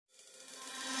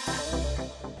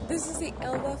This is the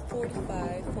Elba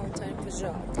 45 Fountaine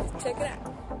Pajot. Check it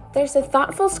out. There's a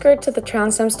thoughtful skirt to the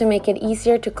transoms to make it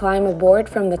easier to climb aboard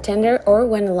from the tender or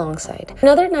when alongside.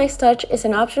 Another nice touch is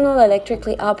an optional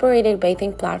electrically operated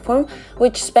bathing platform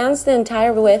which spans the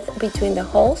entire width between the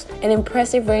hulls, an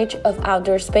impressive range of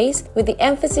outdoor space with the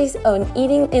emphasis on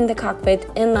eating in the cockpit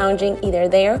and lounging either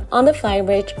there, on the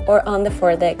flybridge, or on the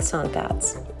foredeck sun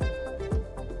pads.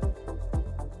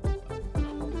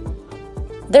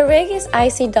 The rig is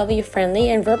ICW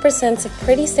friendly and represents a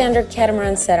pretty standard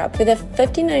catamaran setup with a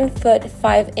 59-foot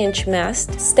 5-inch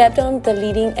mast stepped on the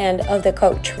leading end of the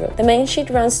coach roof. The main sheet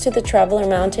runs to the traveler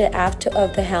mounted aft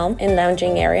of the helm and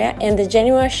lounging area, and the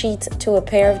Genoa sheets to a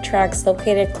pair of tracks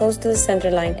located close to the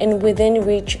centerline and within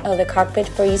reach of the cockpit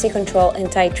for easy control and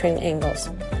tight trim angles.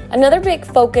 Another big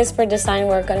focus for design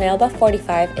work on Elba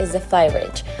 45 is the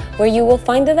flybridge, where you will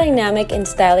find the dynamic and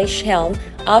stylish helm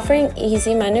offering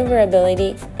easy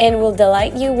maneuverability and will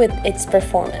delight you with its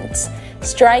performance,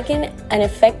 striking an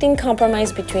affecting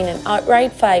compromise between an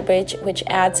outright flybridge, which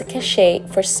adds a cachet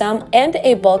for some, and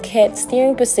a bulkhead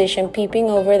steering position peeping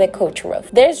over the coach roof.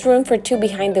 There's room for two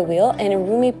behind the wheel and a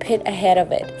roomy pit ahead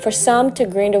of it, for some to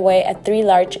grind away at three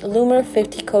large Loomer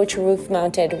 50 coach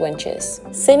roof-mounted winches.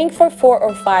 Sitting for 4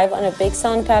 or 5 on a big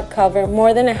sun pad cover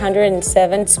more than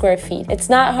 107 square feet, it's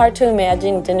not hard to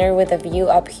imagine dinner with a view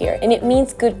up here, and it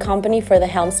means good company for the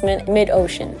helmsman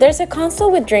mid-ocean. There's a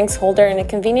console with drinks holder and a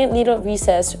convenient little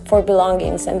recess for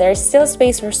belongings, and there is still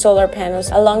space for solar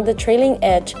panels along the trailing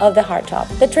edge of the hardtop.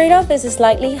 The trade-off is a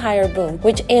slightly higher boom,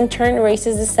 which in turn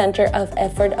raises the center of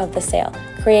effort of the sail,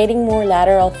 creating more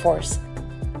lateral force.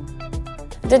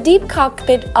 The deep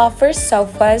cockpit offers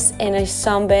sofas and a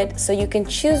sunbed, so you can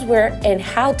choose where and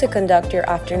how to conduct your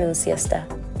afternoon siesta.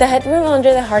 The headroom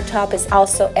under the hardtop is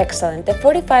also excellent. The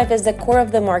 45 is the core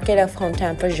of the market of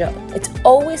Fountaine Pajot. It's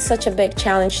always such a big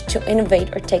challenge to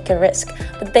innovate or take a risk,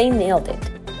 but they nailed it.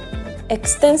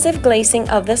 Extensive glazing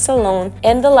of the salon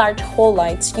and the large hull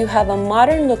lights, you have a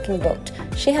modern-looking boat.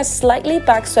 She has slightly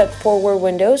back-swept forward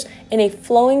windows and a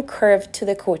flowing curve to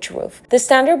the coach roof. The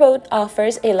standard boat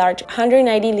offers a large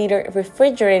 190-liter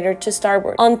refrigerator to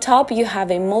starboard. On top, you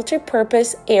have a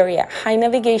multi-purpose area high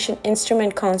navigation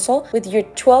instrument console with your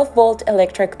 12-volt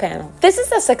electric panel. This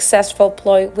is a successful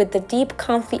ploy with the deep,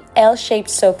 comfy L-shaped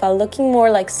sofa looking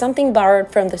more like something borrowed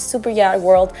from the super yacht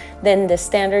world than the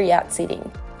standard yacht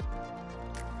seating.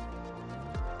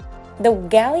 The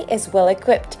galley is well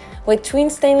equipped, with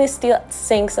twin stainless steel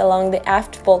sinks along the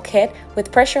aft bulkhead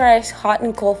with pressurized hot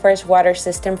and cold fresh water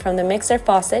system from the mixer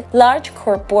faucet, large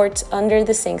corkboards under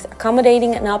the sinks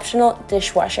accommodating an optional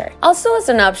dishwasher. Also as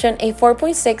an option, a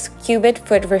 4.6 cubic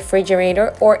foot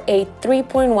refrigerator or a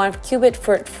 3.1 cubic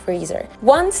foot freezer,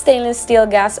 one stainless steel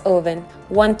gas oven,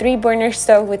 one 3-burner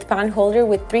stove with pan holder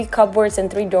with 3 cupboards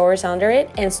and 3 doors under it,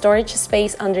 and storage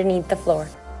space underneath the floor.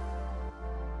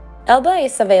 Elba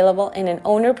is available in an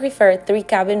owner-preferred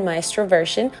 3-cabin Maestro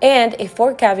version and a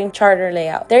 4-cabin charter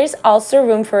layout. There is also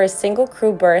room for a single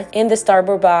crew berth in the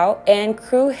starboard bow and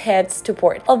crew heads to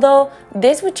port, although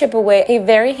this would chip away a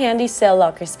very handy sail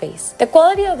locker space. The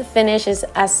quality of the finish is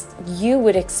as you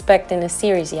would expect in a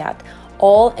series yacht,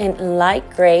 all in light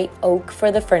gray oak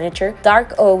for the furniture,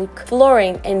 dark oak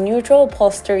flooring, and neutral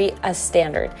upholstery as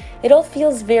standard. It all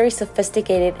feels very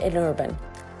sophisticated and urban.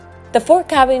 The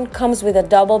 4-cabin comes with a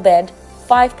double bed,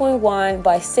 5.1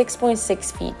 by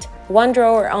 6.6 feet, 1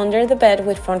 drawer under the bed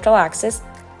with frontal access,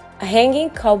 a hanging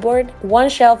cupboard, 1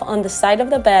 shelf on the side of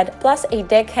the bed, plus a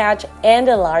deck hatch and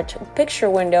a large picture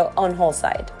window on hull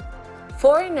side.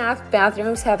 Fore and aft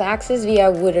bathrooms have access via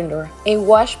wooden door, a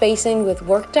wash basin with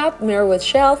worktop, mirror with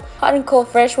shelf, hot and cold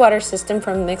freshwater system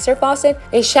from mixer faucet,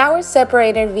 a shower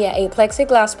separated via a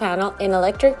plexiglass panel, an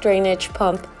electric drainage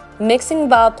pump, mixing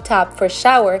bulb top for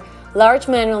shower, large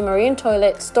manual marine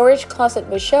toilet, storage closet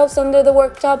with shelves under the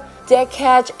worktop, deck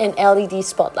hatch, and LED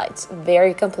spotlights.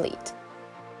 Very complete.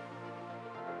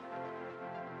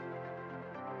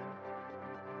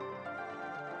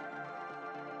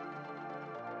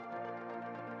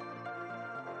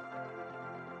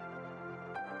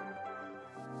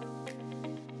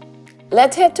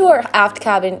 Let's head to our aft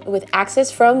cabin with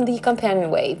access from the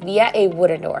companionway via a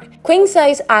wooden door.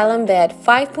 Queen-size island bed,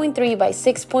 5.3 by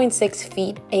 6.6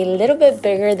 feet, a little bit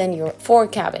bigger than your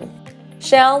 4-cabin.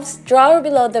 Shelves, drawer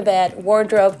below the bed,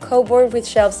 wardrobe, cupboard with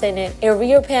shelves in it, a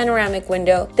rear panoramic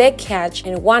window, deck hatch,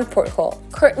 and 1 porthole.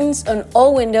 Curtains on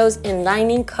all windows and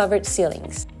lining-covered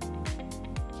ceilings.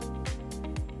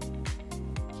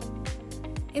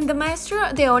 In the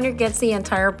Maestro, the owner gets the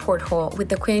entire porthole with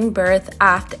the queen berth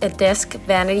aft, a desk,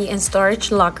 vanity, and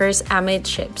storage lockers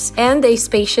amidships, and a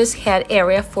spacious head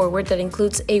area forward that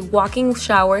includes a walk-in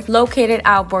shower located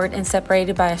outboard and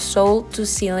separated by a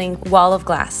sole-to-ceiling wall of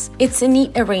glass. It's a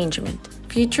neat arrangement.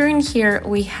 Featuring here,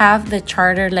 we have the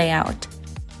charter layout.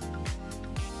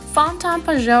 Fountaine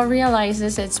Pajot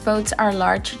realizes its boats are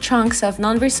large chunks of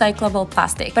non-recyclable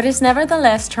plastic, but is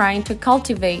nevertheless trying to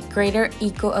cultivate greater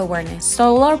eco-awareness.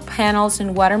 Solar panels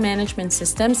and water management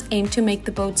systems aim to make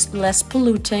the boats less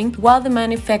polluting, while the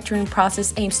manufacturing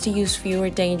process aims to use fewer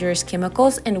dangerous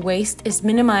chemicals and waste is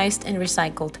minimized and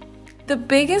recycled. The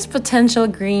biggest potential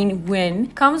green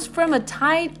win comes from a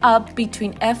tie-up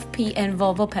between FP and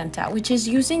Volvo Penta, which is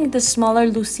using the smaller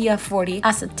Lucia 40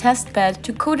 as a test bed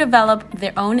to co-develop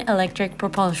their own electric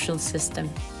propulsion system.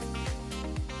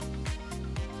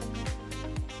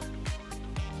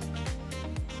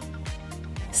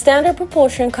 Standard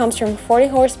propulsion comes from 40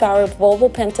 horsepower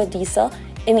Volvo Penta diesel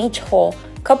in each hull,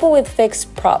 coupled with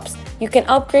fixed props. You can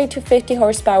upgrade to 50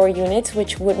 horsepower units,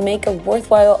 which would make a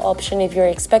worthwhile option if you're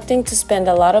expecting to spend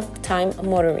a lot of time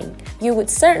motoring. You would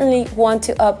certainly want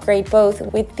to upgrade both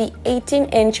with the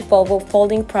 18-inch Volvo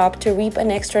folding prop to reap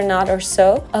an extra knot or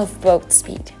so of boat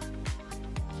speed.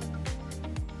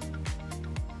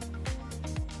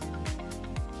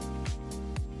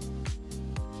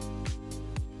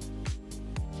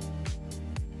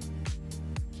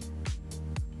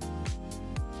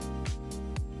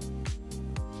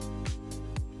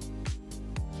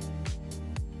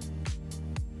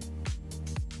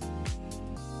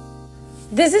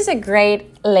 This is a great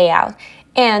layout,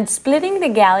 and splitting the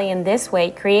galley in this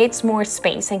way creates more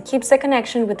space and keeps the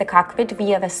connection with the cockpit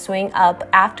via the swing up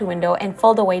aft window and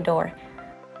fold away door.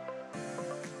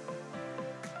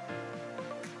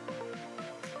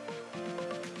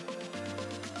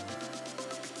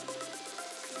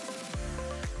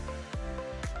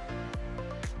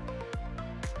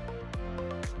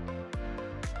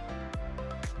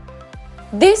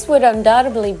 This would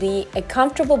undoubtedly be a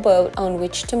comfortable boat on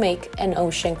which to make an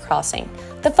ocean crossing.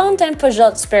 The Fountaine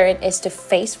Pajot spirit is to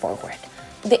face forward.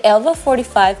 The Elba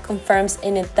 45 confirms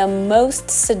in it the most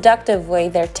seductive way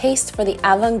their taste for the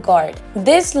avant-garde.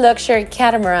 This luxury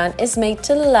catamaran is made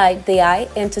to delight the eye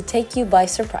and to take you by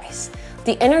surprise.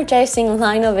 The energizing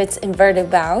line of its inverted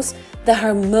bows, the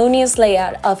harmonious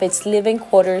layout of its living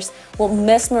quarters will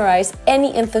mesmerize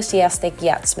any enthusiastic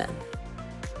yachtsman.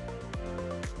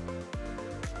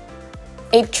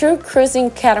 A true cruising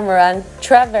catamaran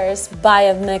traversed by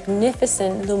a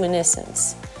magnificent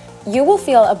luminescence. You will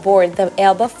feel aboard the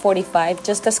Elba 45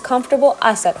 just as comfortable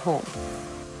as at home.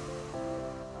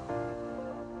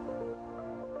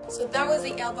 So that was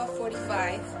the Elba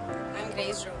 45. I'm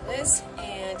Grace Robles,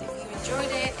 and if you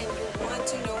enjoyed it and you want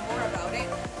to know more about it,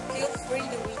 feel free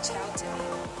to reach out to me,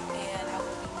 and I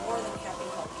will be more than happy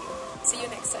to help you. See you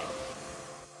next time.